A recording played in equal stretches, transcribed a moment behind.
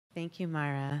Thank you,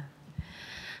 Myra.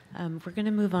 We're going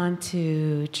to move on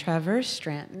to Trevor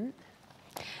Stratton.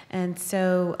 And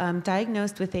so,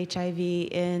 diagnosed with HIV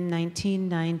in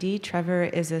 1990, Trevor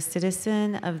is a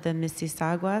citizen of the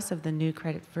Mississaugas of the New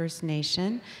Credit First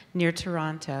Nation near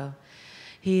Toronto.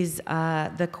 He's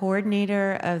the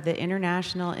coordinator of the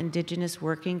International Indigenous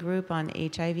Working Group on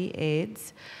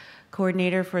HIV/AIDS,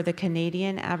 coordinator for the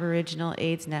Canadian Aboriginal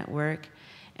AIDS Network,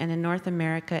 and a North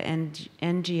America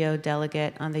NGO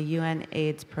delegate on the UN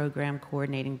AIDS Program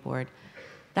Coordinating Board.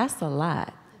 That's a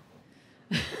lot.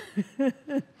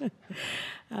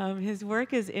 His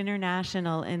work is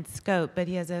international in scope, but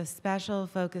he has a special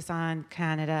focus on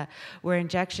Canada, where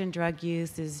injection drug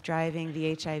use is driving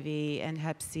the HIV and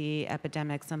Hep C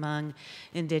epidemics among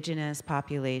Indigenous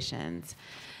populations.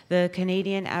 The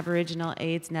Canadian Aboriginal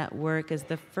AIDS Network is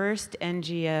the first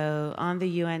NGO on the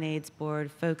UN AIDS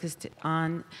board focused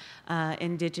on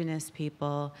Indigenous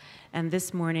people. And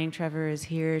this morning, Trevor is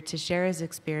here to share his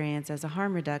experience as a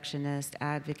harm reductionist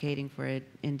advocating for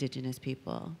Indigenous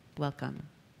people. Welcome.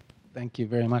 Thank you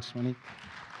very much, Monique.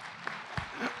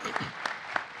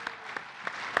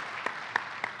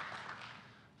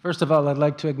 First of all, I'd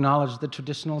like to acknowledge the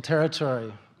traditional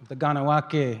territory of the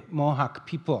Ganawake Mohawk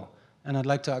people. And I'd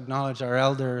like to acknowledge our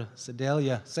elder,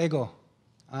 Sedalia Sego,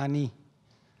 Ani.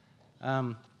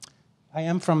 I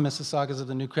am from Mississaugas of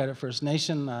the New Credit First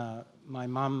Nation. My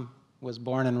mom was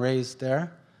born and raised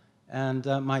there. And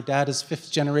my dad is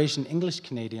fifth-generation English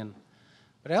Canadian.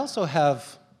 But I also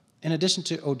have, in addition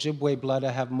to Ojibwe blood,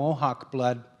 I have Mohawk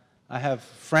blood, I have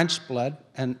French blood,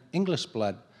 and English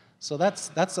blood. So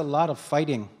that's a lot of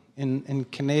fighting in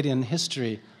Canadian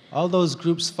history. All those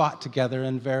groups fought together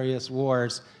in various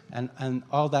wars, and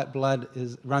all that blood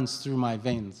runs through my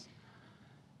veins.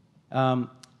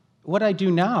 What I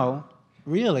do now,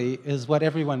 really, is what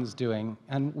everyone's doing,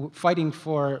 and fighting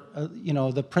for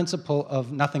the principle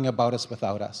of nothing about us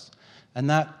without us. And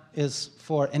that is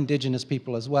for Indigenous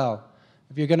people as well.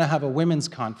 If you're going to have a women's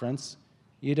conference,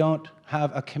 you don't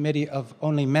have a committee of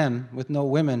only men with no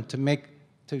women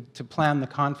to plan the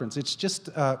conference. It's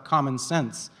just common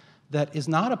sense that is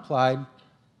not applied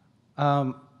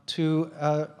to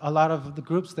a lot of the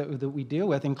groups that we deal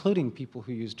with, including people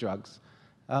who use drugs.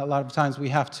 A lot of times we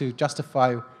have to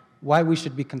justify why we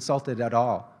should be consulted at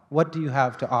all. What do you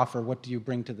have to offer? What do you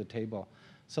bring to the table?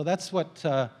 So that's what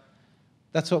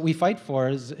we fight for,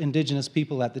 is Indigenous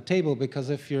people at the table, because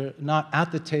if you're not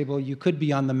at the table, you could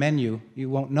be on the menu. You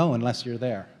won't know unless you're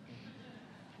there.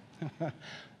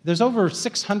 There's over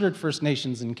 600 First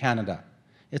Nations in Canada.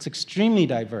 It's extremely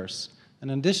diverse. And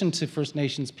in addition to First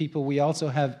Nations people, we also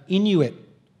have Inuit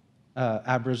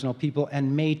Aboriginal people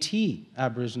and Métis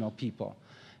Aboriginal people.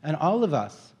 And all of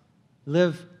us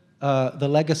live the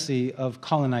legacy of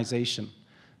colonization.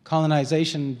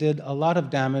 Colonization did a lot of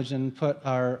damage and put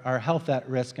our health at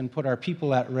risk and put our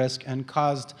people at risk and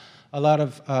caused a lot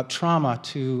of trauma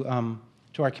to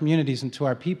our communities and to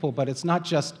our people. But it's not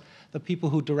just the people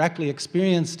who directly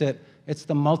experienced it, it's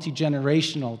the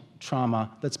multi-generational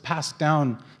trauma that's passed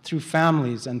down through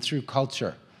families and through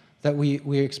culture that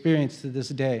we experience to this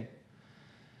day.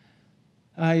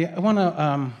 I want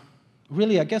to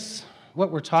really, I guess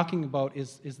what we're talking about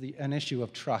is an issue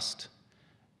of trust.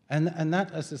 And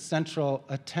that is a central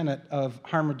tenet of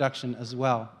harm reduction as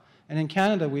well. And in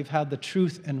Canada, we've had the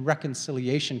Truth and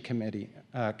Reconciliation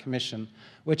Commission,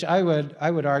 which I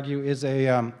would argue is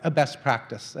a best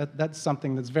practice. That's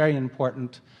something that's very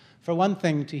important. For one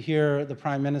thing, to hear the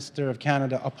Prime Minister of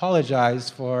Canada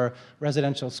apologize for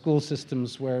residential school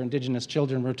systems where Indigenous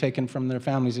children were taken from their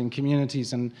families and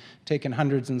communities and taken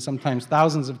hundreds and sometimes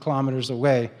thousands of kilometers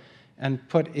away and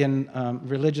put in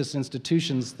religious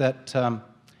institutions that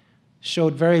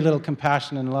showed very little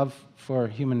compassion and love for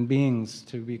human beings,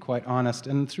 to be quite honest.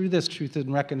 And through this Truth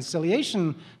and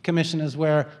Reconciliation Commission is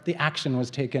where the action was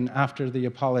taken after the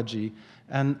apology.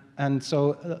 And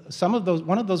so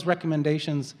one of those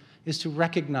recommendations is to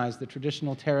recognize the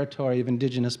traditional territory of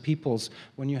Indigenous peoples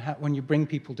when you bring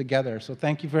people together. So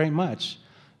thank you very much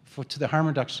to the Harm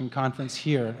Reduction Conference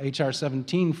here,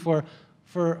 HR17,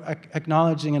 for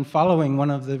acknowledging and following one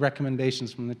of the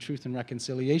recommendations from the Truth and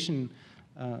Reconciliation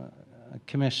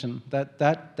Commission.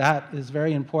 That is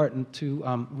very important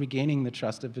to regaining the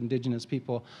trust of Indigenous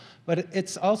people. But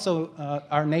it's also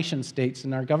our nation states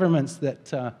and our governments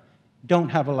that don't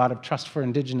have a lot of trust for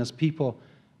Indigenous people.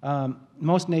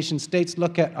 Most nation states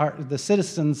look at the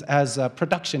citizens as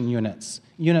production units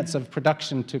of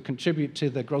production to contribute to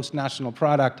the gross national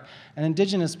product. And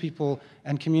Indigenous people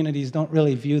and communities don't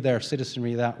really view their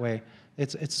citizenry that way.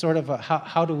 It's sort of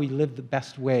how do we live the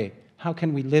best way? how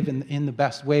can we live in the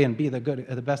best way and be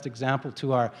the best example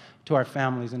to our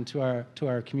families and to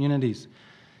our communities.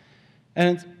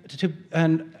 And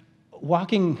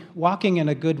walking in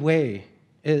a good way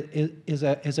is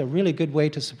a really good way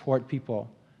to support people.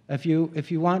 If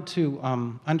you want to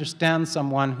understand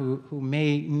someone who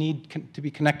may need to be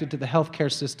connected to the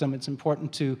healthcare system, it's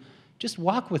important to just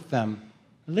walk with them,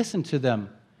 listen to them,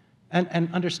 and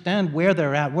understand where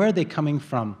they're at, where are they coming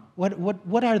from,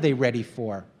 what are they ready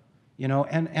for, you know?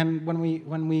 And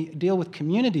when we deal with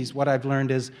communities, what I've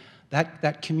learned is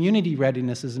that community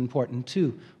readiness is important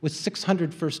too. With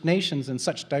 600 First Nations and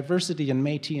such diversity in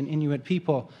Métis and Inuit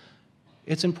people,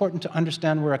 it's important to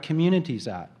understand where a community's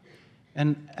at.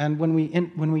 And when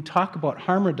we talk about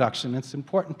harm reduction, it's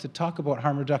important to talk about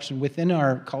harm reduction within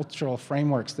our cultural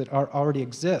frameworks that already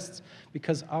exist,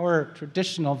 because our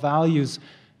traditional values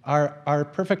are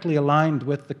perfectly aligned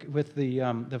with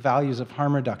the values of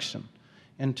harm reduction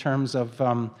in terms of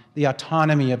the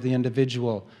autonomy of the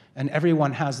individual, and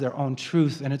everyone has their own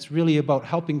truth, and it's really about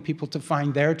helping people to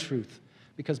find their truth,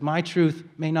 because my truth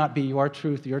may not be your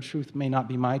truth may not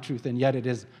be my truth, and yet it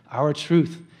is our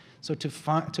truth. So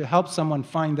to help someone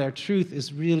find their truth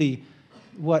is really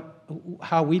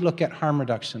how we look at harm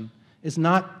reduction, is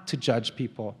not to judge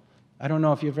people. I don't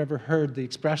know if you've ever heard the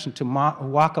expression to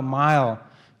walk a mile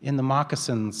in the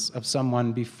moccasins of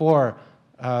someone before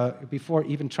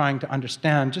even trying to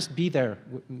understand, just be there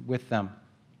with them.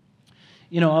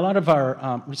 You know, a lot of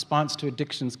our response to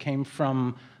addictions came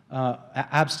from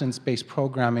abstinence-based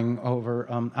programming over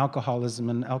alcoholism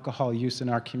and alcohol use in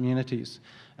our communities.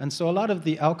 And so a lot of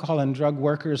the alcohol and drug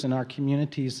workers in our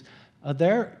communities,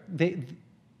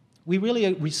 we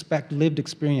really respect lived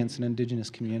experience in Indigenous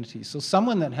communities. So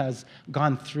someone that has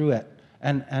gone through it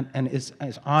and is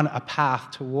on a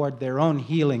path toward their own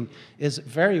healing is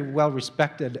very well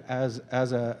respected as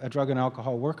a drug and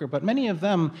alcohol worker. But many of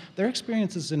them, their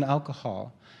experiences in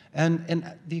alcohol,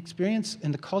 and the experience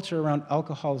in the culture around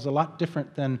alcohol is a lot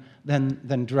different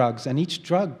than drugs. And each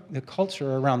drug, the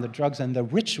culture around the drugs and the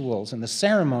rituals and the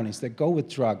ceremonies that go with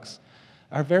drugs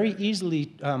are very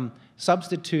easily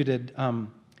substituted.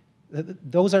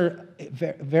 Those are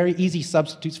very easy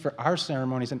substitutes for our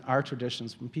ceremonies and our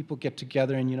traditions. When people get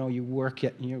together and, you know, you work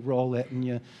it and you roll it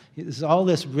and there's all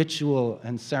this ritual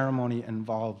and ceremony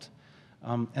involved.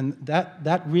 And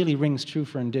that really rings true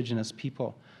for Indigenous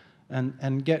people.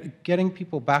 And getting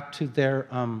people back to their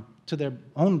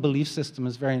own belief system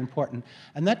is very important.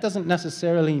 And that doesn't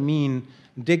necessarily mean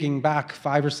digging back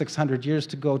 500 or 600 years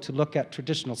to go to look at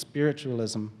traditional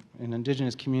spiritualism in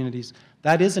Indigenous communities.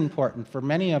 That is important for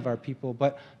many of our people,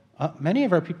 but many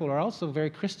of our people are also very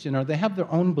Christian, or they have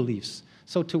their own beliefs.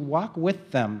 So to walk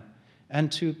with them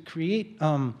and to create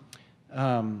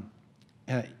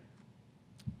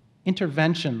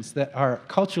interventions that are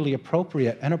culturally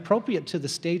appropriate and appropriate to the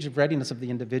stage of readiness of the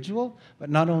individual, but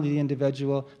not only the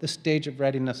individual, the stage of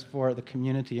readiness for the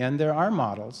community. And there are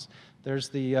models. There's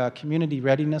the community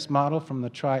readiness model from the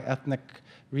Tri-Ethnic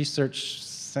Research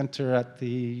Center at the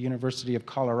University of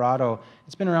Colorado.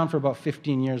 It's been around for about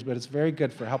 15 years, but it's very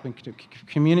good for helping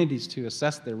communities to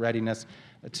assess their readiness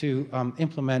to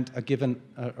implement a given,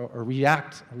 or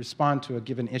respond to a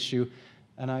given issue.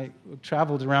 And I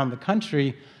traveled around the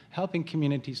country helping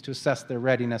communities to assess their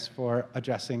readiness for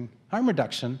addressing harm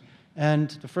reduction.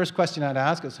 And the first question I'd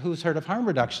ask is, who's heard of harm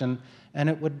reduction? And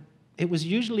it was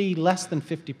usually less than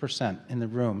 50% in the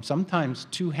room. Sometimes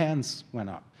 2 hands went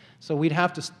up. So we'd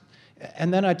have to,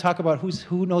 and then I'd talk about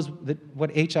who knows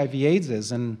what HIV/AIDS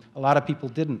is, and a lot of people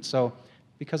didn't. So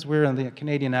because we're in the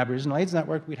Canadian Aboriginal AIDS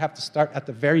Network, we'd have to start at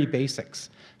the very basics.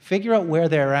 Figure out where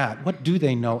they're at, what do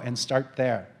they know, and start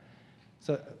there.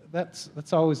 So that's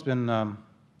always been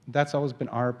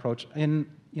our approach. And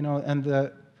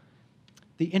the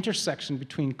intersection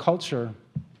between culture,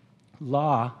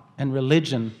 law, and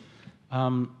religion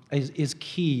is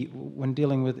key when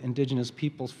dealing with Indigenous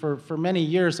peoples. For many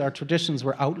years, our traditions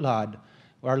were outlawed,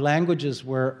 our languages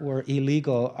were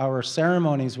illegal, our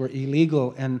ceremonies were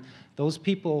illegal, and those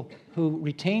people who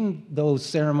retained those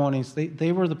ceremonies,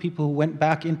 they were the people who went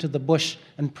back into the bush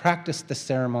and practiced the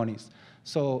ceremonies.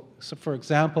 So for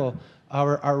example,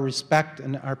 our respect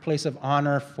and our place of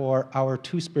honor for our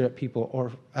Two-Spirit people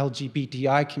or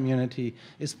LGBTI community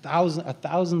is a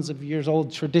thousands of years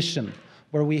old tradition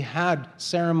where we had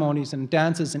ceremonies and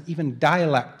dances and even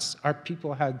dialects. Our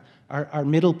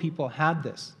middle people had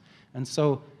this. And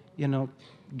so,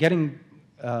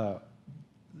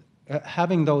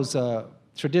 having those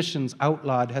traditions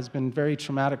outlawed has been very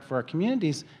traumatic for our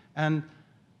communities. And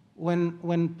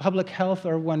when public health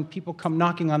or when people come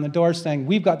knocking on the door saying,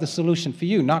 we've got the solution for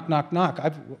you, knock, knock, knock,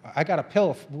 I got a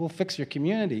pill, we'll fix your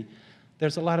community,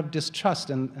 there's a lot of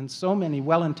distrust, and so many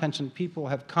well-intentioned people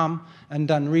have come and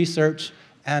done research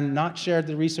and not shared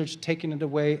the research, taken it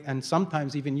away, and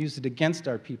sometimes even used it against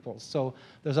our people. So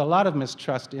there's a lot of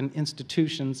mistrust in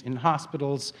institutions, in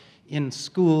hospitals, in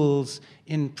schools,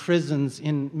 in prisons,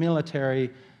 in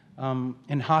military,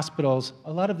 in hospitals.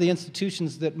 A lot of the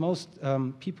institutions that most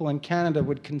people in Canada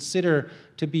would consider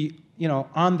to be,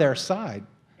 on their side,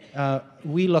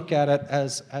 we look at it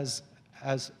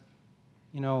as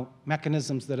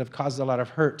mechanisms that have caused a lot of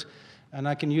hurt. And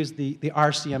I can use the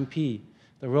RCMP,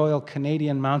 the Royal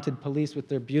Canadian Mounted Police, with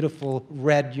their beautiful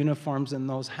red uniforms and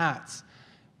those hats.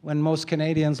 When most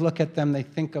Canadians look at them, they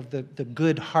think of the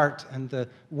good heart and the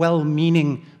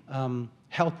well-meaning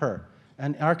helper.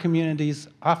 And our communities,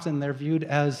 often they're viewed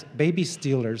as baby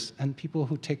stealers and people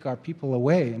who take our people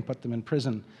away and put them in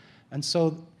prison. And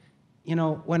so,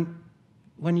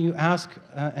 when you ask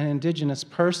an Indigenous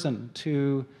person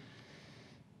to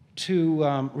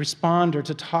respond or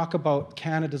to talk about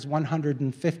Canada's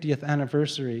 150th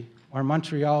anniversary or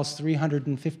Montreal's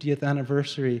 350th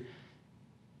anniversary,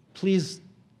 please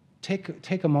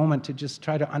take a moment to just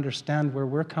try to understand where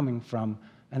we're coming from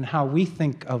and how we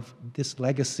think of this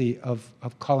legacy of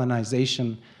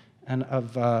colonization and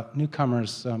of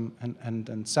newcomers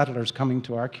and settlers coming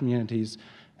to our communities,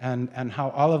 and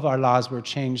how all of our laws were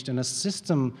changed, and a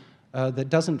system that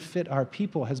doesn't fit our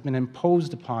people has been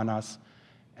imposed upon us.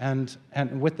 And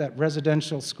with that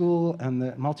residential school and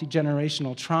the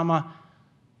multi-generational trauma,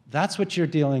 that's what you're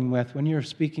dealing with when you're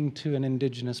speaking to an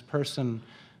Indigenous person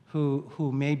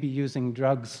who may be using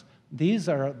drugs. This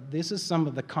is some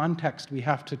of the context we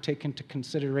have to take into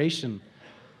consideration.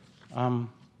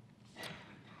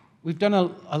 We've done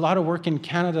a lot of work in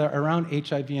Canada around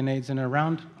HIV and AIDS and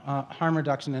around harm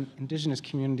reduction in Indigenous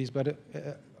communities, but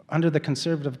under the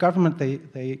Conservative government, they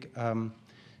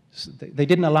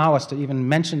didn't allow us to even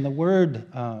mention the word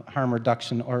harm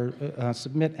reduction or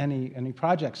submit any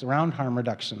projects around harm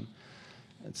reduction.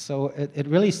 So it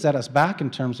really set us back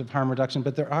in terms of harm reduction,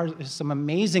 but there is some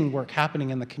amazing work happening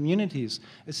in the communities.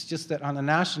 It's just that on a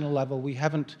national level, we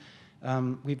haven't,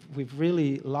 we've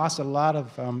really lost a lot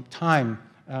of time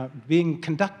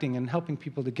conducting and helping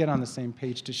people to get on the same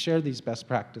page, to share these best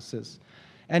practices.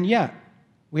 And yet,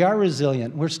 we are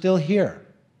resilient. We're still here.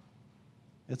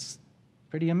 It's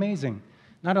pretty amazing.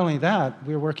 Not only that,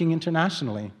 we're working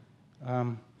internationally.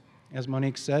 As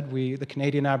Monique said, the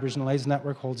Canadian Aboriginal AIDS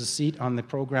Network holds a seat on the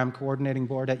program coordinating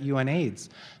board at UNAIDS.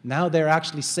 Now they're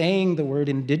actually saying the word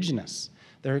Indigenous.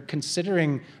 They're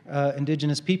considering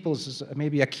Indigenous peoples as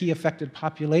maybe a key affected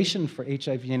population for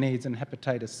HIV and AIDS and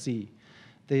hepatitis C.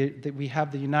 We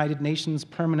have the United Nations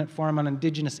Permanent Forum on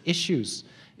Indigenous Issues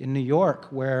in New York,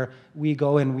 where we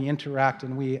go and we interact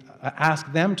and we ask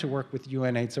them to work with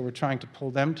UNAIDS, so we're trying to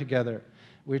pull them together.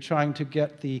 We're trying to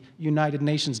get the United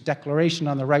Nations Declaration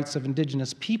on the Rights of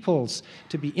Indigenous Peoples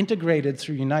to be integrated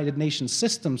through United Nations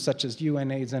systems such as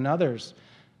UNAIDS and others.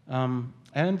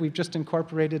 And we've just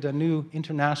incorporated a new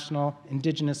international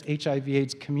Indigenous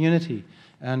HIV/AIDS community,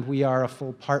 and we are a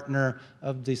full partner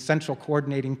of the Central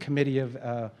Coordinating Committee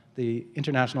of the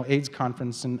International AIDS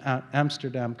Conference in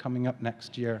Amsterdam coming up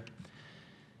next year.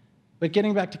 But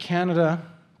getting back to Canada,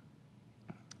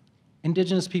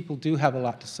 Indigenous people do have a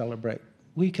lot to celebrate.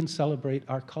 We can celebrate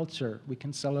our culture. We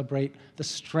can celebrate the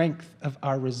strength of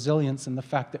our resilience and the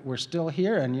fact that we're still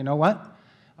here. And you know what?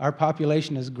 Our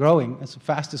population is growing. It's the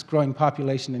fastest growing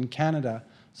population in Canada.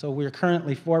 So we're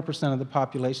currently 4% of the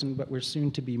population, but we're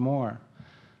soon to be more.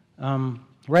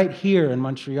 Right here in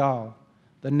Montreal,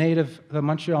 the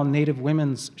Montreal Native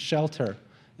Women's Shelter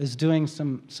is doing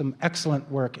some excellent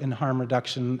work in harm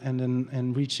reduction and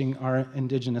in reaching our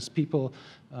Indigenous people,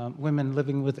 women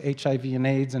living with HIV and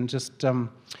AIDS, and just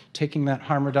taking that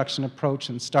harm reduction approach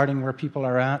and starting where people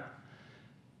are at.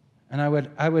 And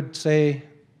I would say,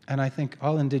 and I think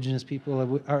all Indigenous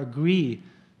people agree,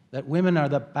 that women are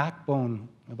the backbone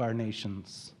of our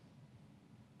nations.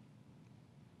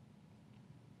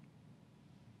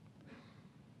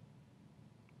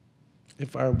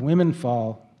 If our women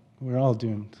fall, we're all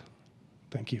doomed.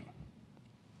 Thank you.